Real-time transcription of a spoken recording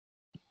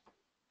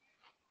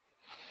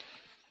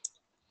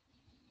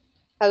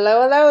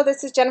Hello, hello.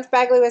 This is Jennifer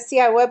Bagley with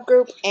CI Web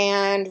Group,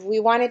 and we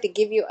wanted to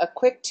give you a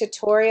quick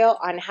tutorial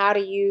on how to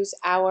use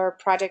our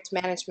project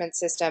management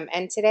system.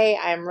 And today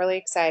I am really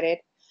excited.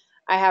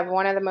 I have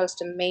one of the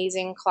most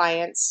amazing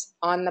clients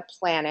on the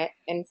planet.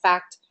 In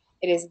fact,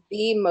 it is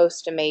the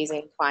most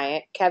amazing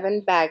client,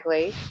 Kevin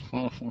Bagley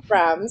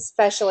from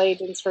Special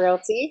Agents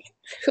Realty,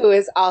 who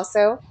is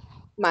also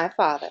my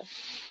father.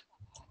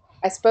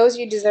 I suppose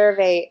you deserve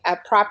a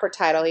proper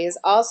title. He is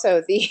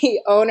also the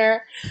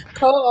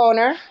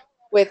co-owner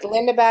with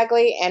Linda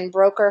Bagley and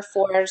broker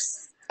for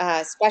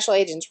Special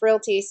Agents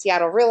Realty,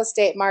 Seattle Real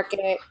Estate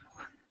Market.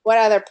 What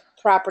other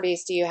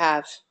properties do you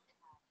have?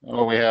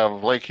 Well, we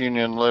have Lake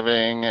Union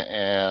Living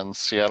and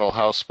Seattle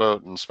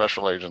Houseboat and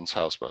Special Agents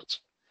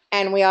Houseboats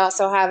And we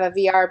also have a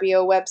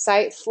VRBO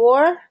website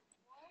for,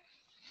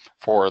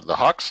 for the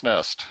Hawk's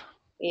Nest.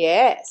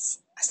 yes.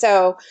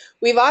 So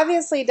we've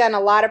obviously done a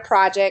lot of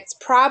projects,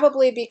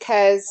 probably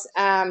because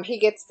he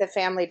gets the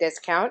family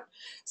discount.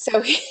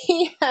 So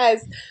he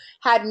has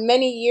had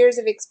many years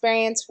of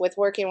experience with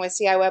working with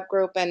CI Web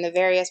Group and the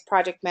various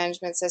project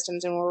management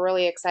systems, and we're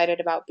really excited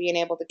about being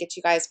able to get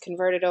you guys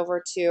converted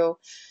over to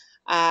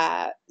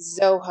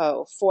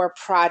Zoho for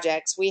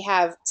projects. We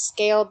have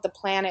scaled the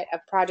planet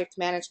of project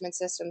management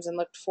systems and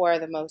looked for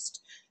the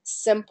most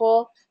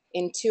simple,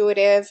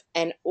 intuitive,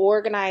 and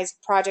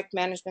organized project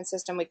management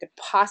system we could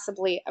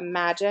possibly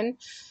imagine.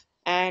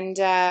 And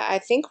I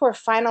think we're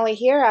finally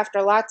here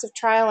after lots of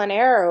trial and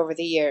error over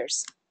the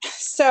years.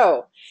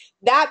 So,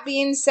 that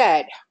being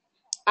said,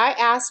 I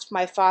asked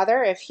my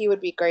father if he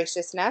would be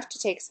gracious enough to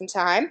take some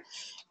time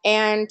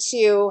and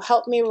to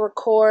help me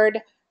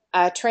record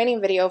a training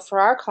video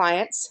for our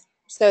clients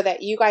so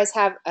that you guys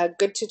have a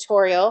good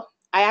tutorial.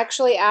 I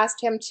actually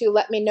asked him to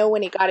let me know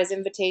when he got his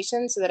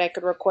invitation so that I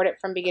could record it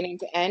from beginning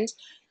to end.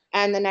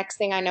 And the next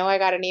thing I know, I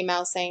got an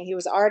email saying he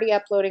was already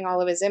uploading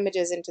all of his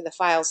images into the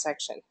files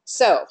section.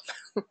 So,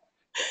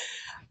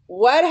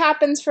 what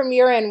happens from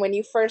your end when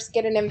you first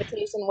get an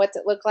invitation? What's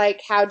it look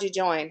like? How'd you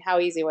join? How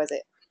easy was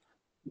it?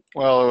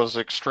 Well, it was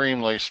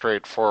extremely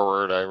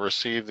straightforward. I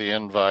received the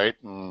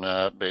invite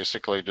and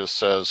basically just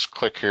says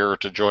click here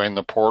to join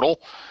the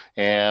portal.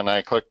 And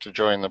I clicked to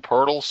join the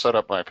portal, set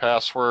up my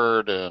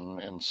password,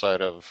 and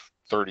inside of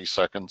 30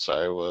 seconds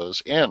I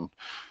was in.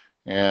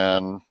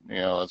 And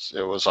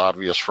it was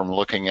obvious from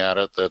looking at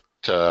it that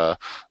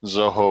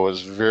Zoho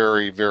is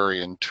very,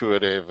 very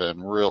intuitive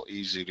and real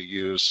easy to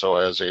use. So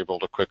I was able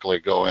to quickly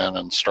go in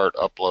and start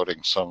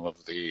uploading some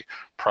of the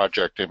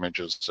project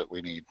images that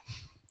we need.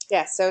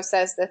 Yeah, so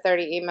says the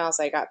 30 emails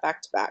I got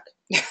back to back.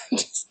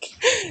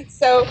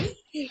 So,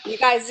 you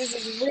guys, this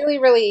is really,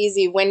 really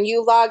easy when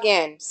you log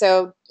in.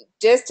 So,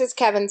 just as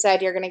Kevin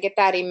said, you're going to get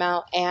that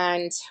email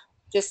and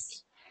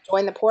just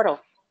join the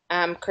portal.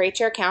 Create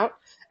your account.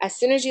 As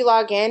soon as you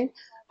log in,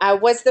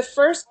 was the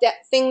first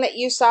thing that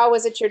you saw,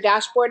 was it your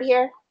dashboard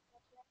here?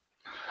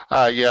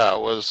 Yeah,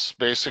 it was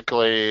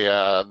basically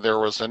there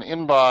was an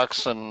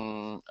inbox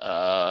and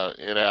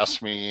it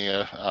asked me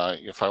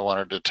if I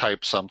wanted to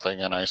type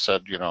something, and I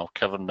said,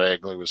 Kevin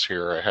Bagley was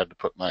here. I had to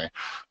put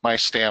my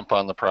stamp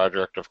on the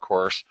project, of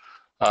course.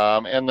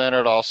 And then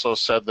it also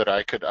said that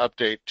I could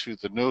update to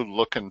the new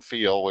look and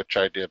feel, which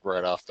I did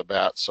right off the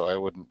bat, so I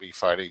wouldn't be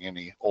fighting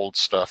any old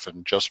stuff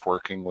and just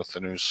working with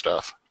the new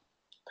stuff.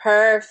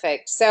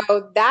 Perfect.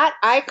 So, that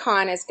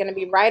icon is going to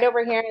be right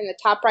over here in the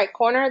top right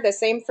corner. The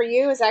same for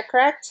you, is that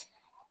correct?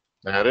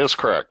 That is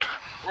correct.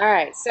 All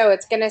right, so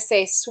it's going to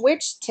say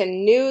switch to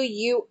new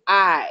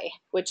UI,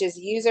 which is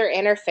user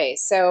interface.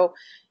 So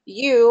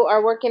you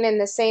are working in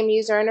the same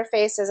user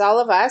interface as all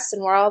of us,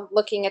 and we're all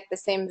looking at the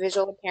same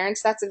visual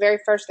appearance. That's the very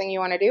first thing you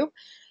want to do.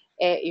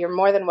 You're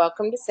more than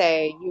welcome to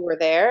say you were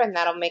there, and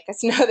that'll make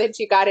us know that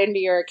you got into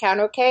your account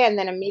okay, and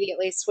then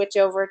immediately switch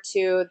over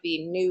to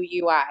the new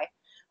UI,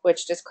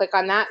 which just click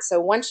on that.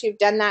 So once you've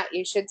done that,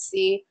 you should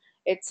see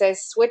it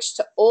says switch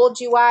to old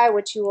UI,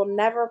 which you will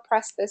never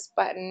press this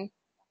button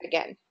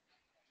again.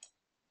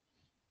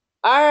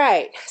 All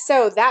right.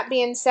 So that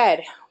being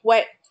said,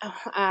 what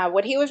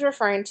he was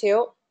referring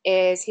to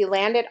is he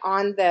landed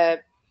on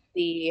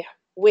the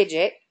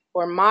widget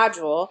or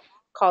module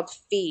called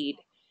feed.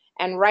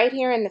 And right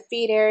here in the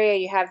feed area,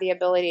 you have the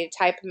ability to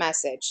type a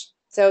message.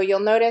 So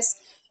you'll notice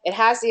it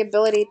has the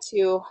ability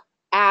to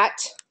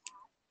at,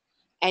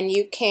 and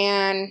you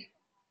can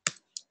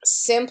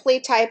simply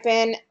type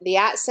in the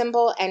at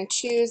symbol and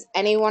choose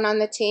anyone on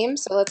the team.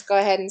 So let's go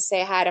ahead and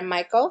say hi to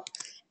Michael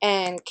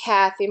and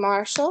Kathy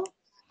Marshall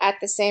at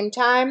the same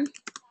time.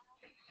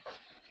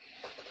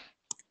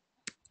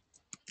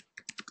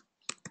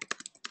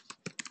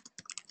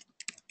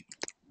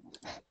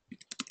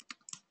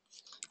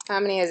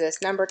 How many is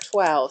this? Number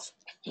 12.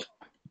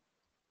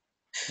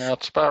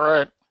 That's about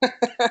right.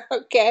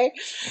 Okay,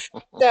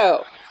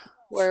 so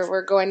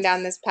we're going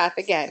down this path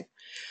again.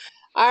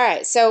 All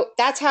right, so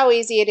that's how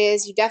easy it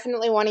is. You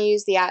definitely want to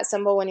use the at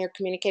symbol when you're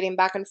communicating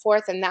back and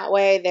forth, and that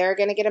way they're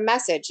going to get a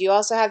message. You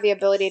also have the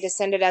ability to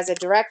send it as a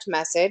direct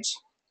message.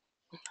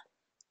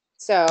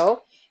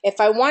 So If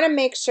I want to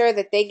make sure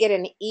that they get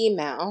an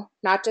email,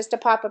 not just a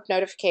pop-up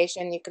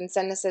notification, you can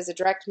send this as a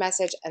direct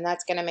message, and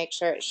that's going to make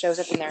sure it shows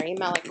up in their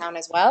email account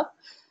as well.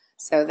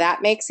 So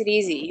that makes it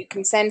easy. You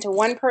can send to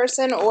one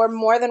person or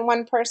more than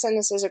one person.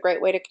 This is a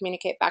great way to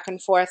communicate back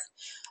and forth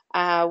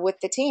with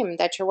the team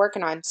that you're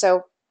working on.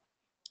 So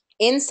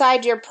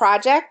inside your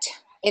project,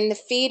 in the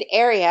feed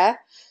area,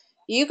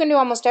 you can do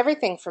almost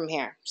everything from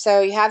here.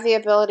 So you have the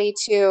ability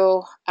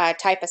to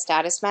type a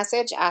status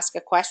message, ask a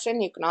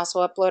question. You can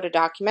also upload a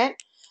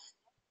document.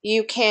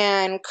 You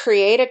can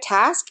create a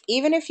task,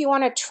 even if you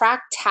want to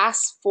track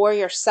tasks for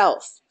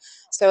yourself.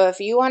 So if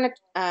you want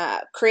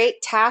to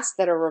create tasks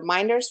that are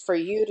reminders for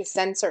you to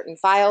send certain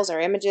files or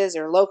images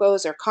or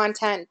logos or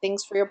content,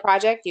 things for your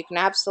project, you can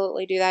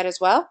absolutely do that as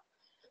well.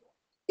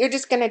 You're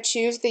just going to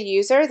choose the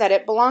user that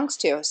it belongs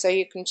to. So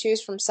you can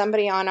choose from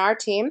somebody on our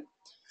team,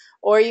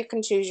 or you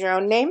can choose your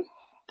own name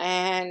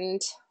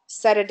and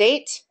set a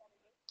date.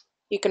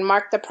 You can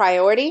mark the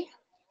priority,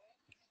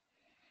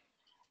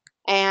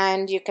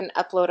 and you can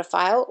upload a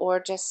file or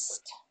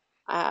just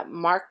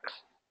mark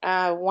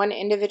one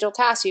individual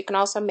task. You can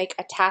also make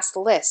a task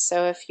list.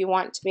 So if you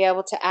want to be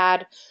able to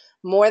add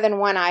more than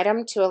one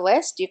item to a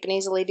list, you can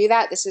easily do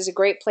that. This is a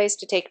great place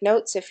to take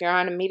notes if you're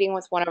on a meeting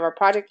with one of our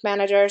project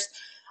managers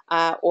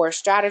or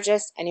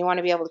strategists and you want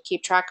to be able to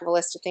keep track of a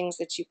list of things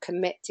that you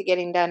commit to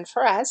getting done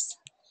for us.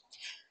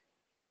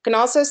 You can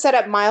also set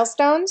up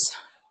milestones.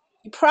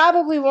 You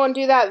probably won't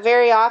do that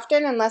very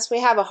often unless we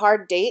have a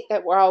hard date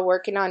that we're all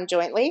working on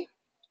jointly.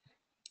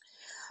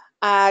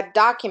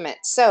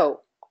 Documents.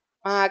 So,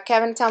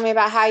 Kevin, tell me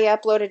about how you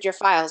uploaded your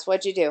files.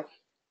 What'd you do?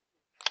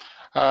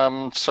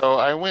 So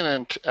I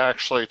went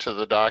actually to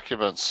the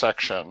documents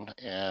section,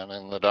 and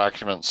in the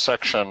documents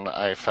section,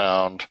 I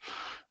found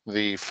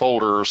the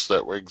folders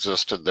that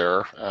existed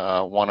there.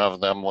 One of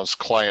them was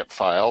client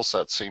files.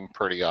 That seemed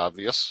pretty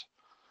obvious.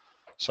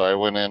 So I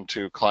went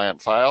into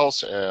client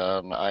files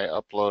and I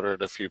uploaded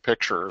a few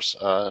pictures.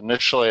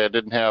 Initially, I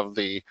didn't have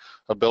the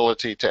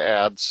ability to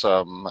add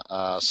some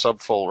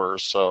subfolders,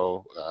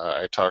 so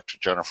I talked to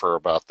Jennifer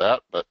about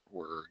that, but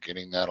we're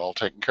getting that all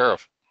taken care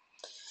of.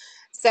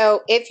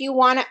 So if you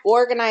want to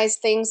organize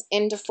things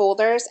into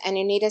folders and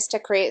you need us to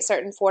create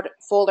certain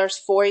folders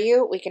for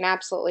you, we can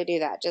absolutely do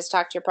that. Just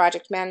talk to your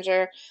project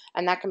manager,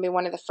 and that can be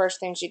one of the first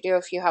things you do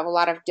if you have a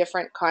lot of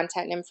different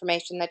content and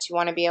information that you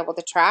want to be able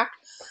to track.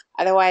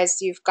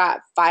 Otherwise, you've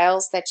got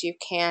files that you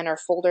can, or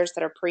folders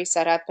that are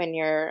pre-set up in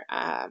your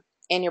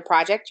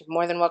project. You're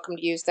more than welcome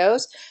to use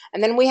those.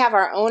 And then we have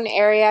our own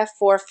area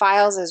for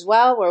files as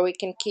well, where we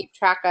can keep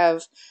track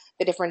of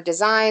the different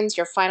designs,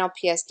 your final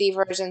PSD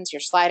versions, your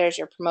sliders,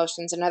 your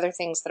promotions, and other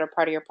things that are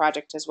part of your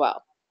project as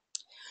well.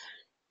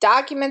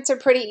 Documents are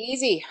pretty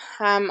easy.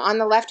 On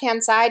the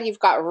left-hand side, you've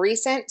got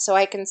recent, so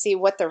I can see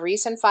what the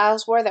recent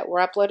files were that were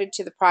uploaded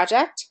to the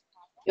project.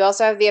 You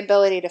also have the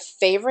ability to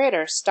favorite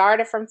or star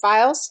different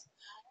files.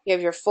 You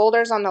have your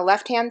folders on the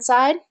left-hand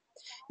side.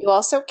 You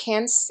also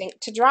can sync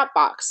to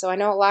Dropbox. So I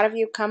know a lot of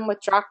you come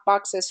with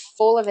Dropboxes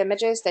full of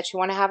images that you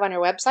want to have on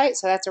your website,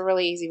 so that's a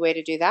really easy way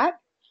to do that.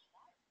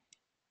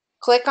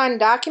 Click on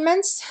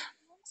Documents,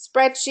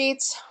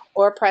 Spreadsheets,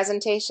 or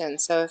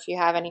Presentations. So if you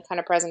have any kind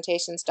of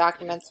presentations,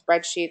 documents,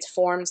 spreadsheets,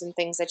 forms, and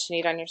things that you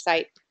need on your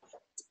site,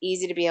 it's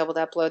easy to be able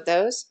to upload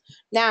those.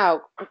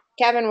 Now,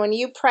 Kevin, when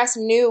you press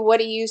New,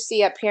 what do you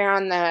see up here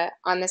on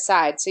the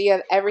side? So you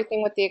have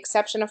everything with the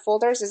exception of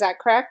folders, is that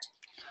correct?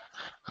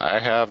 I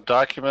have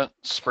document,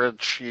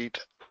 spreadsheet,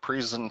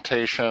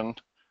 presentation,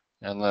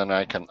 and then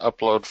I can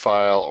upload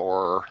file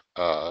or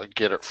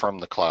get it from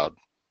the cloud.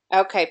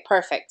 Okay,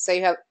 perfect. So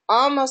you have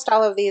almost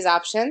all of these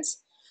options.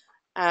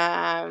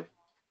 Um,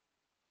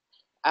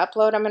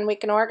 Upload them and we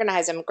can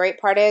organize them. Great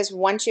part is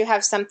once you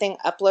have something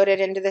uploaded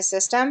into the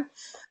system,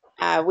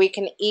 we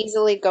can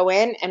easily go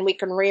in and we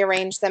can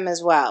rearrange them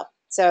as well.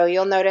 So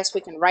you'll notice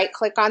we can right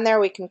click on there.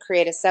 We can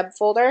create a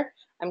subfolder.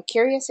 I'm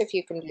curious if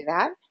you can do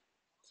that.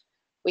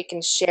 We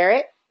can share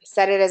it,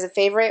 set it as a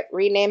favorite,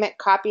 rename it,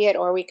 copy it,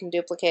 or we can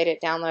duplicate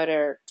it, download it,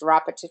 or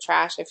drop it to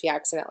trash if you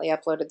accidentally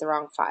uploaded the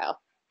wrong file.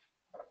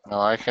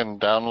 Now I can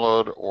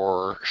download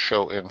or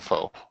show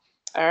info.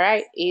 All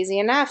right, easy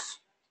enough.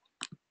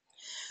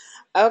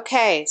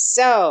 Okay,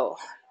 so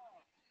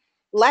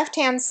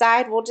left-hand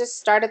side, we'll just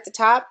start at the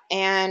top.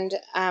 And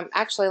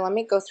actually, let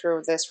me go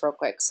through this real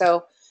quick.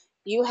 So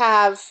you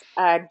have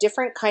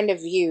different kind of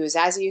views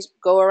as you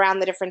go around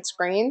the different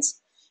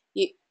screens.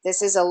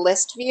 This is a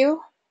list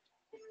view.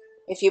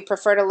 If you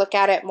prefer to look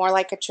at it more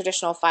like a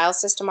traditional file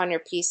system on your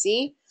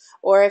PC,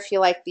 or if you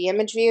like the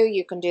image view,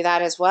 you can do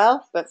that as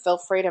well, but feel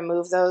free to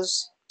move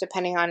those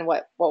depending on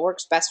what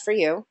works best for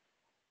you.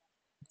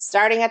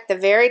 Starting at the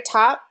very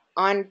top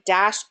on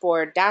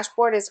dashboard.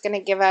 Dashboard is going to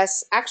give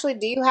us, actually,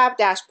 do you have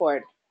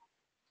dashboard?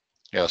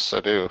 Yes, I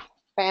do.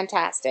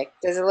 Fantastic.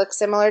 Does it look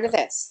similar to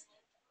this?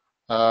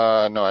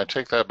 No, I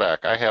take that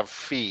back. I have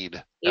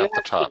feed You at the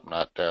have top,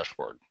 not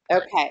dashboard.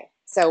 Right. Okay,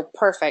 so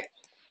perfect.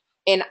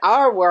 In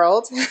our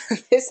world,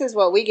 this is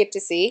what we get to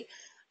see.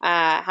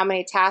 How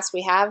many tasks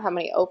we have, how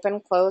many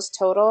open, closed,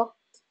 total.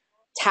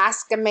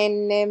 task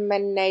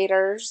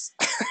eliminators.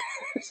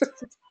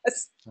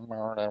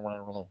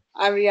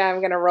 Yeah, I'm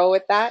going to roll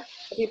with that.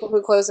 The people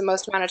who close the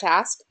most amount of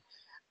tasks.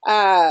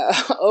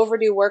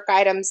 Overdue work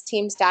items,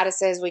 team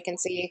statuses. We can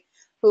see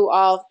who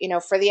all,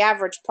 for the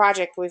average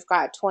project, we've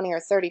got 20 or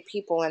 30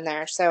 people in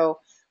there. So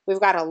we've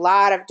got a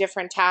lot of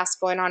different tasks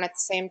going on at the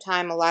same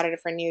time, a lot of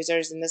different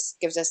users, and this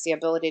gives us the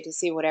ability to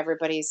see what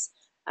everybody's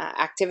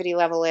activity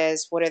level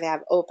is, what do they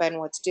have open,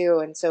 what's due,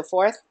 and so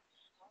forth.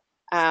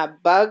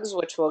 Bugs,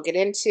 which we'll get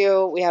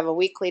into. We have a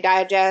weekly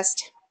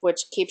digest,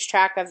 which keeps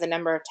track of the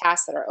number of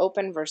tasks that are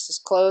open versus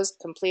closed,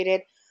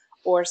 completed,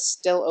 or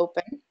still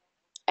open,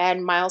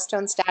 and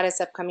milestone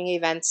status, upcoming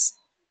events,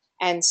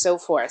 and so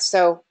forth.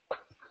 So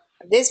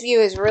this view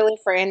is really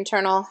for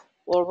internal.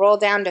 We'll roll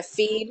down to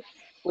feed.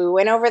 We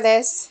went over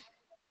this.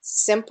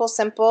 Simple,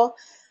 simple.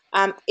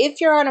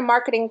 If you're on a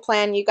marketing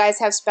plan, you guys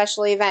have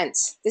special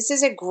events. This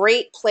is a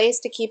great place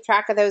to keep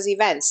track of those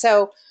events.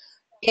 So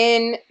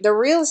in the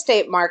real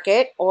estate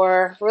market,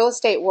 or real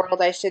estate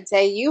world, I should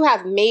say, you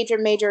have major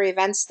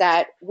events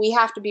that we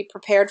have to be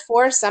prepared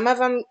for. Some of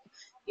them,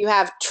 you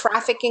have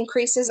traffic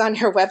increases on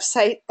your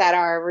website that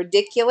are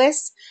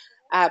ridiculous,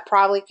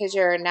 probably because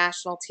you're a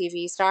national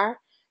TV star.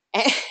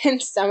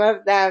 And some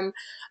of them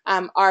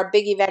are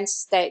big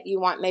events that you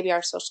want maybe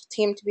our social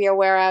team to be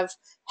aware of,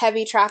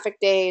 heavy traffic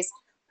days.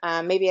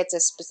 Maybe it's a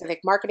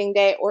specific marketing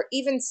day, or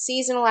even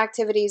seasonal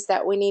activities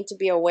that we need to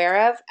be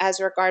aware of as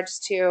regards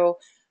to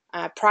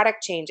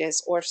product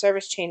changes or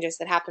service changes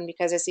that happen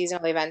because of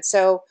seasonal events.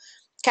 So,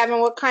 Kevin,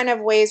 what kind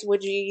of ways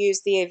would you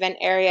use the event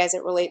area as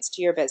it relates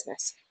to your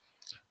business?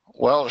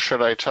 Well,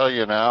 should I tell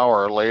you now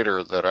or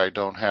later that I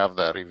don't have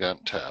that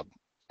event tab?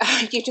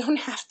 You don't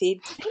have the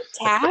event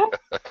tab?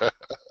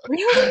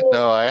 Really?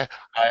 No, I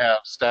have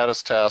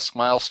status task,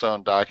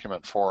 milestone,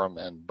 document, forum,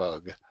 and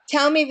bug.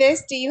 Tell me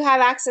this. Do you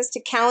have access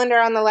to calendar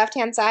on the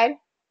left-hand side?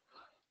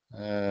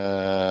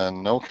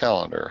 No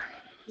calendar.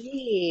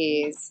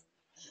 Jeez.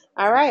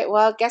 All right.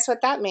 Well, guess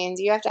what that means?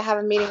 You have to have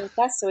a meeting with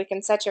us so we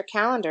can set your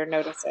calendar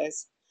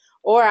notices.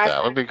 Or I've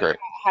That would be great.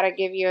 how to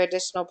give you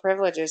additional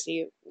privileges.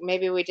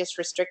 Maybe we just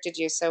restricted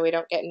you so we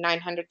don't get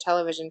 900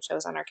 television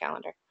shows on our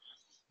calendar.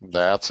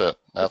 That's it.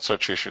 That's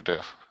what you should do.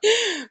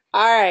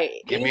 All right.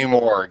 Give me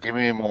more. Give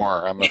me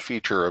more. I'm a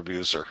feature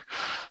abuser.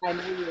 I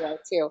know you are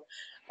too.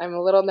 I'm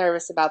a little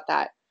nervous about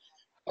that.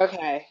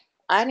 Okay.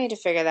 I need to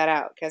figure that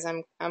out because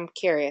I'm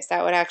curious.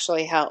 That would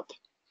actually help.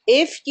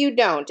 If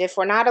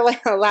we're not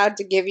allowed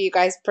to give you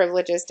guys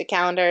privileges to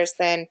calendars,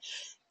 then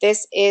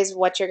this is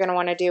what you're going to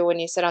want to do when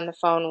you sit on the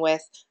phone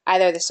with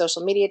either the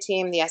social media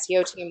team, the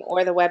SEO team,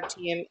 or the web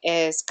team,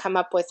 is come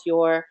up with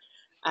your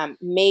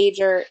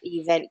major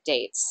event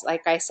dates.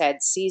 Like I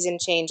said, season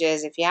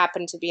changes. If you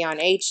happen to be on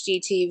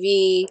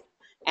HGTV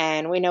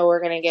and we know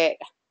we're going to get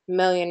a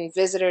million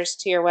visitors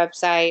to your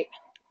website,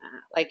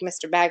 like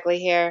Mr. Bagley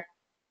here.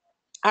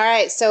 All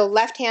right, so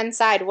left-hand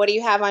side, what do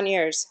you have on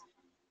yours?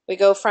 We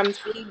go from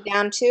feed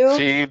down to,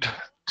 Feed,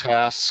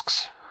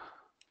 tasks.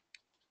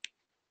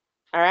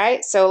 all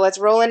right, so let's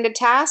roll into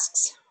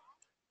tasks.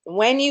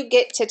 When you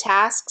get to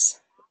tasks,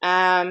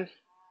 there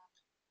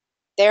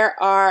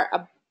are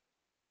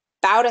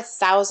about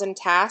 1,000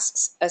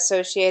 tasks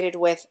associated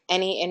with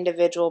any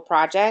individual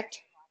project.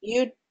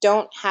 You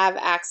don't have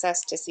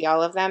access to see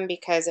all of them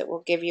because it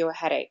will give you a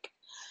headache.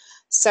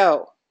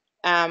 So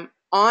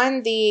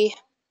on the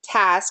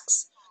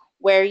tasks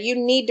where you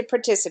need to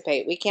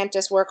participate, we can't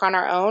just work on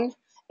our own.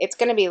 It's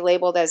going to be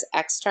labeled as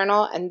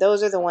external, and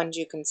those are the ones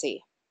you can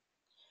see.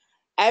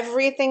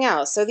 Everything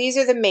else, so these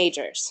are the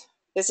majors.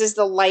 This is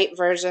the light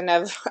version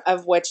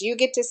of what you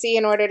get to see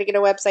in order to get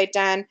a website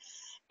done.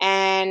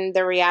 And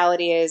the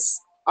reality is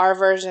our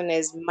version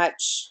is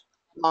much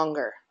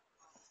longer.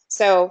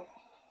 So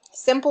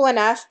simple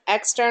enough.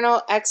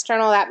 External,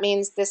 that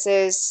means this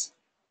is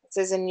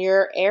in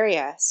your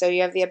area. So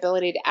you have the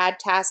ability to add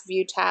tasks,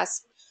 view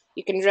tasks.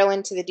 You can drill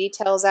into the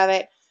details of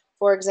it.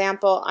 For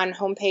example, on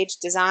homepage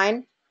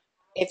design,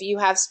 if you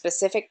have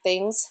specific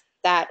things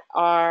that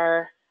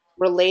are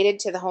related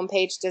to the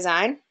homepage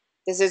design,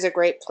 this is a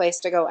great place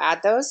to go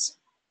add those.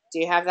 Do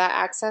you have that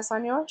access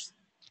on yours?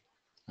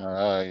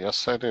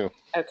 Yes, I do.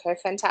 Okay,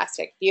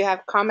 fantastic. Do you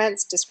have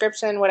comments,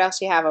 description? What else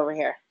do you have over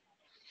here?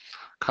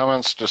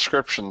 Comments,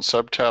 description,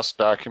 subtask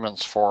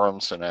documents,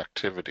 forums, and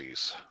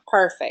activities.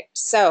 Perfect.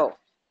 So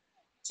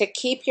to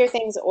keep your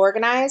things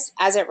organized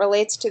as it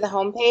relates to the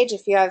homepage,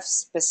 if you have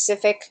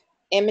specific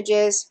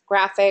images,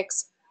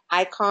 graphics,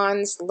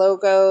 icons,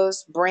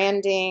 logos,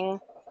 branding,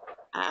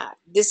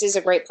 this is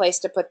a great place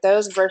to put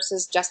those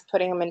versus just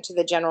putting them into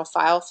the general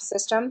file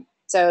system.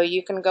 So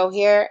you can go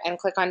here and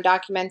click on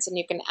documents and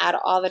you can add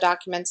all the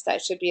documents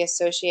that should be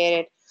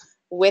associated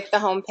with the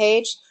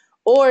homepage,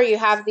 or you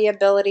have the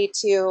ability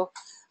to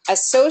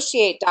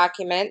associate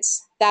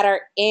documents that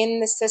are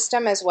in the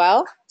system as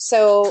well.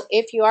 So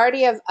if you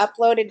already have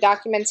uploaded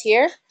documents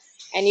here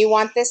and you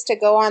want this to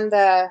go on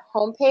the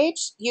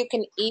homepage, you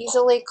can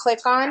easily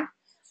click on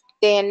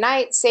day and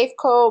night,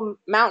 Safeco,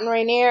 Mountain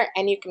Rainier,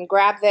 and you can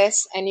grab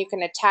this and you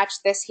can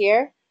attach this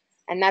here,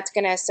 and that's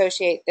going to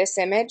associate this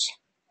image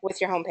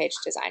with your homepage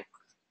design.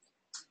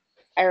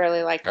 I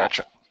really like that.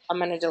 Gotcha. I'm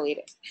going to delete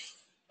it.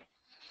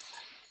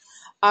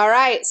 All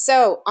right,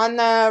 so on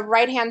the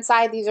right-hand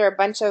side, these are a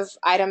bunch of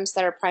items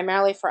that are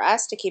primarily for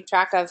us to keep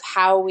track of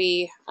how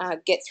we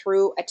get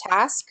through a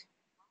task.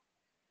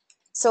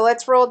 So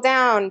let's roll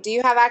down. Do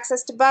you have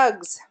access to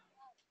bugs?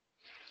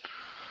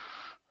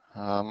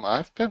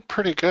 I've been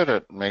pretty good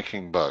at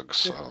making bugs,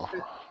 so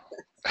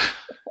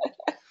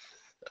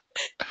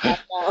I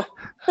know.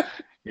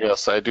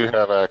 yes, I do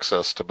have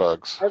access to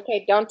bugs.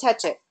 Okay, don't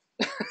touch it.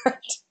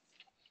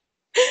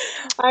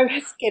 I'm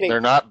just kidding. They're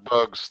not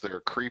bugs, they're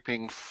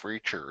creeping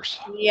creatures.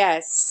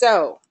 Yes,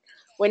 so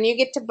when you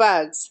get to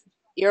bugs,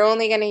 you're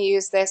only going to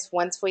use this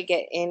once we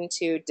get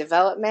into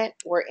development.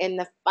 We're in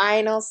the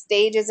final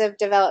stages of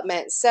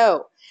development.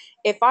 So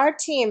if our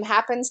team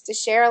happens to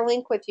share a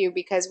link with you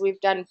because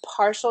we've done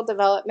partial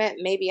development,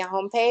 maybe a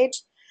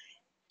homepage,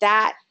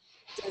 that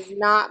does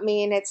not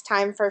mean it's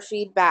time for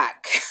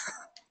feedback.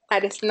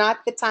 That is not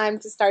the time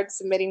to start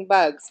submitting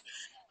bugs.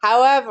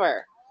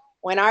 However,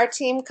 when our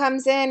team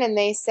comes in and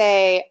they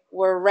say,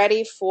 we're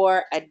ready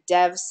for a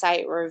dev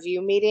site review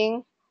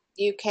meeting,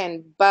 you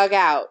can bug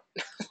out.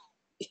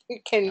 You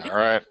can All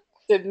right.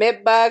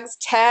 submit bugs,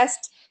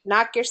 test,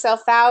 knock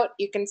yourself out.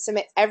 You can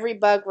submit every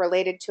bug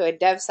related to a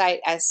dev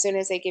site as soon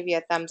as they give you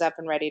a thumbs up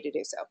and ready to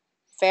do so.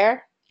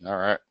 Fair? All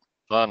right.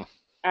 Fun.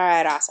 All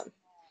right, awesome.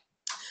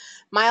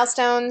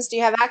 Milestones, do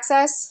you have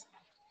access?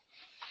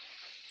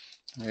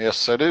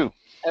 Yes, I do.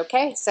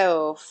 Okay,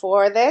 so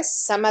for this,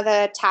 some of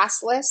the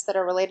task lists that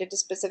are related to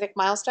specific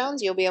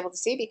milestones you'll be able to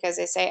see because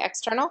they say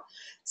external.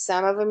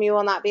 Some of them you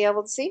will not be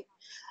able to see.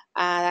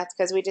 That's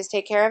because we just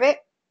take care of it.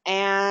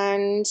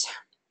 And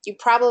you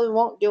probably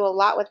won't do a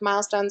lot with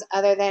milestones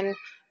other than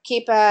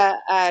keep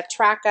a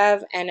track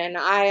of and an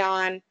eye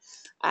on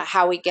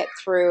how we get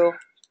through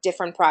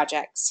different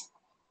projects.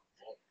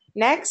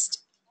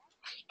 Next,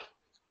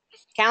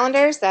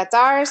 calendars, that's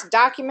ours.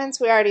 Documents,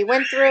 we already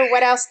went through.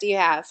 What else do you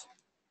have?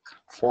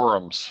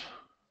 Forums.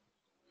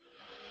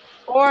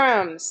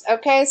 Forums.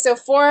 Okay, so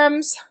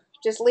forums,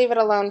 just leave it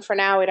alone for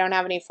now. We don't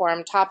have any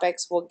forum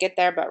topics. We'll get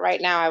there, but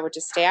right now I would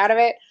just stay out of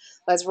it.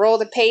 Let's roll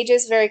the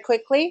pages very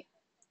quickly.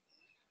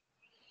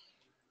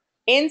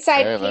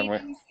 Inside Okay,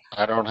 pages.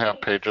 I don't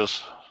have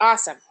pages.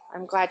 Awesome.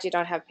 I'm glad you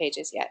don't have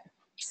pages yet.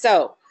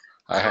 So,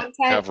 I content,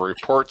 have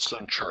reports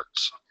and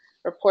charts.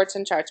 reports,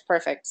 and charts.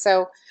 Perfect.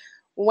 So,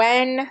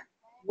 when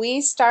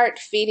we start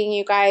feeding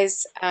you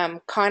guys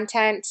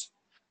content,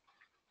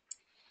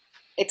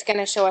 it's going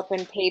to show up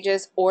in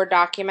pages or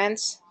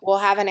documents. We'll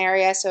have an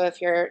area, so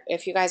if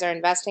you guys are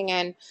investing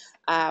in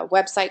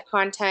website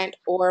content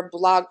or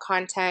blog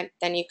content,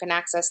 then you can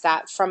access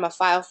that from a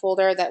file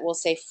folder that will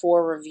say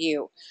for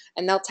review,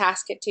 and they'll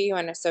task it to you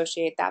and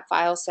associate that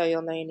file so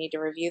you'll know you need to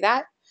review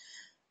that.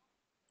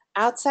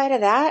 Outside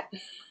of that,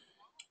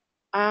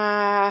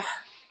 I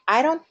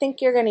don't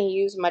think you're going to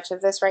use much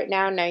of this right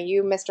now. Now,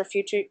 you, Mr.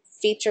 Future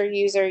Feature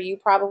user, you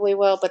probably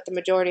will, but the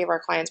majority of our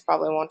clients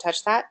probably won't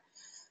touch that.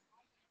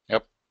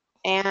 Yep.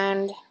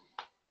 And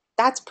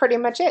that's pretty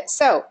much it.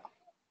 So,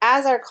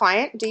 as our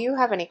client, do you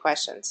have any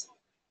questions?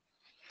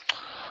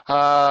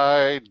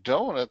 I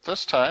don't at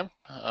this time.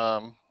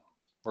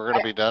 We're going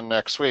to be done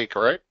next week,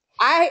 right?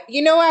 I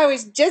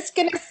was just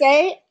going to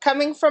say,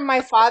 coming from my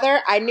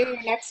father, I knew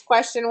your next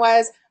question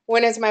was,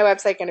 when is my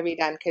website going to be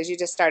done? Because you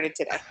just started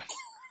today.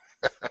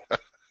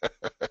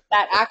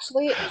 That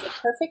actually is a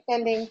perfect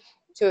ending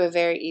to a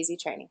very easy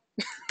training.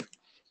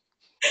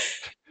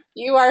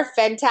 You are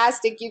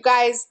fantastic. You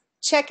guys,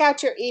 check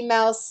out your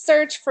emails,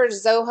 search for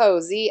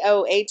Zoho,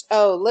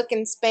 Zoho, look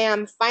in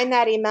spam, find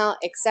that email,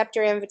 accept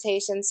your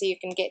invitation so you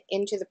can get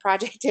into the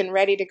project and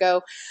ready to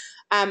go.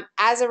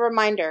 As a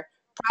reminder,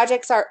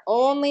 projects are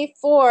only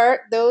for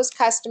those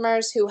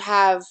customers who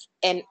have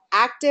an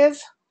active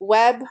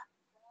web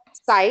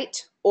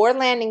site or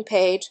landing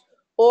page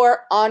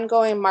or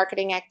ongoing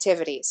marketing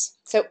activities.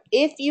 So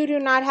if you do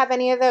not have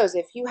any of those,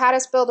 if you had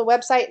us build a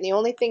website and the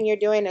only thing you're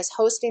doing is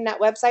hosting that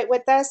website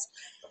with us,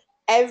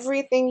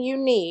 everything you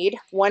need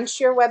once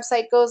your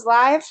website goes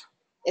live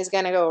is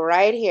going to go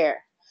right here.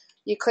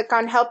 You click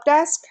on Help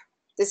Desk.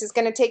 This is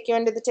going to take you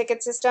into the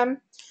ticket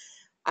system.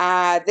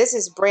 This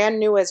is brand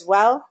new as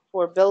well.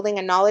 We're building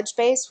a knowledge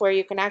base where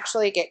you can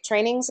actually get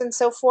trainings and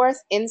so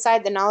forth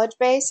inside the knowledge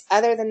base.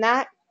 Other than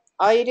that,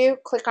 all you do,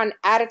 click on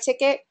Add a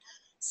Ticket,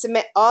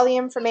 submit all the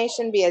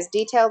information, be as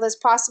detailed as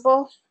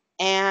possible,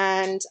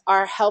 and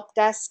our Help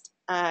Desk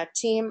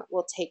team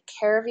will take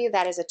care of you.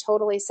 That is a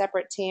totally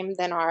separate team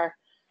than our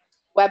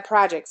web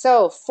project.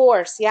 So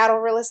for Seattle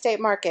real estate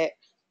market,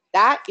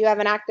 that you have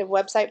an active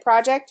website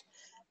project,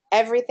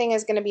 everything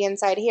is going to be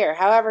inside here.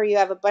 However, you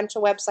have a bunch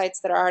of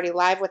websites that are already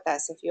live with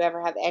us. If you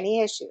ever have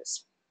any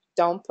issues,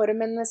 don't put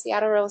them in the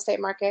Seattle real estate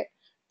market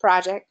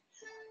project.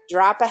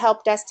 Drop a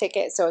help desk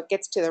ticket so it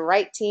gets to the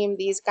right team.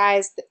 These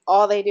guys,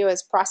 all they do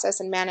is process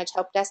and manage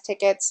help desk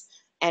tickets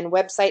and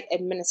website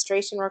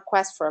administration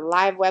requests for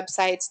live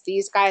websites.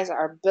 These guys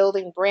are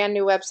building brand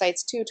new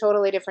websites, two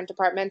totally different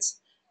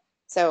departments.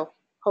 So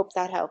hope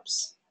that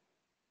helps.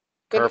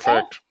 Good to go?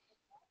 Perfect.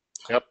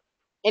 Yep.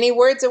 Any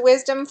words of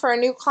wisdom for a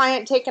new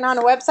client taking on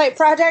a website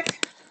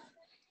project?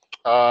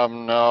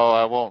 No,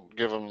 I won't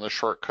give them the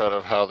shortcut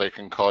of how they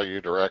can call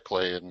you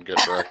directly and get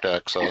direct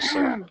access, so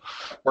That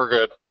we're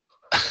good.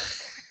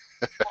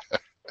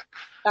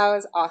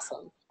 was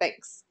awesome.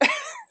 Thanks.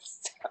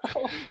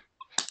 So,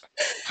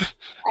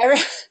 every,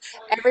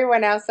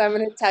 everyone else, I'm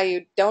going to tell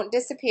you, don't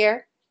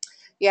disappear.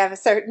 You have a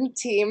certain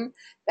team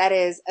that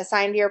is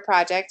assigned to your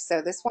project.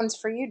 So this one's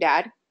for you,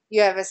 Dad.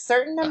 You have a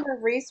certain Yeah. number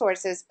of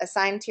resources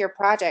assigned to your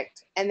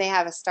project, and they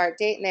have a start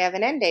date and they have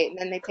an end date, and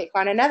then they take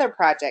on another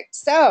project.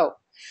 So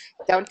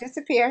don't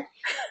disappear.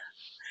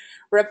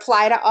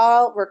 Reply to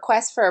all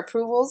requests for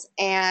approvals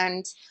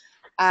and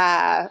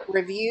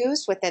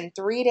reviews within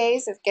 3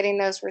 days of getting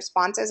those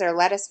responses, or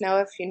let us know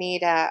if you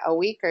need a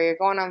week or you're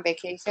going on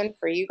vacation.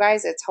 For you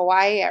guys, it's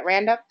Hawaii at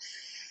random,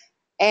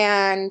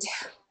 and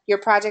your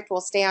project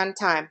will stay on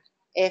time.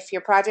 If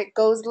your project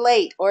goes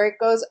late or it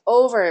goes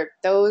over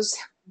those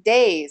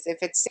days, if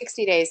it's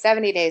 60 days,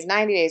 70 days,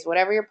 90 days,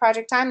 whatever your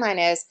project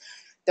timeline is,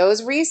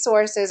 those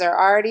resources are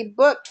already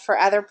booked for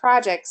other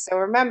projects. So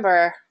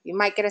remember, you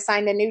might get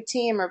assigned a new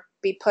team or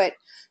be put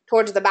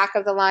towards the back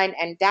of the line,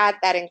 and Dad,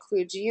 that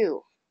includes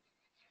you.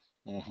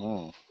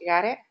 Hmm. You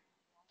got it?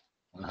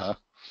 Uh-huh.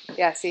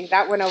 Yeah, see,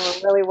 that went over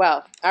really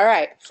well. All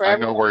right, I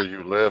know where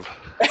you live.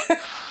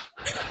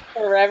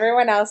 for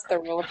everyone else, the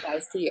rule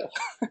applies to you.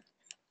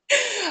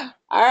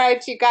 All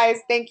right, you guys,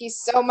 thank you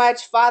so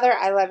much. Father,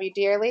 I love you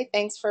dearly.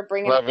 Thanks for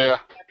bringing up Love you.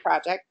 the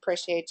project.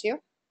 Appreciate you.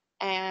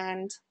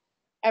 And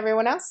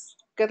everyone else,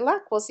 good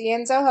luck. We'll see you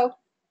in Zoho.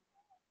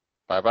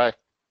 Bye bye.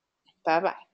 Bye bye.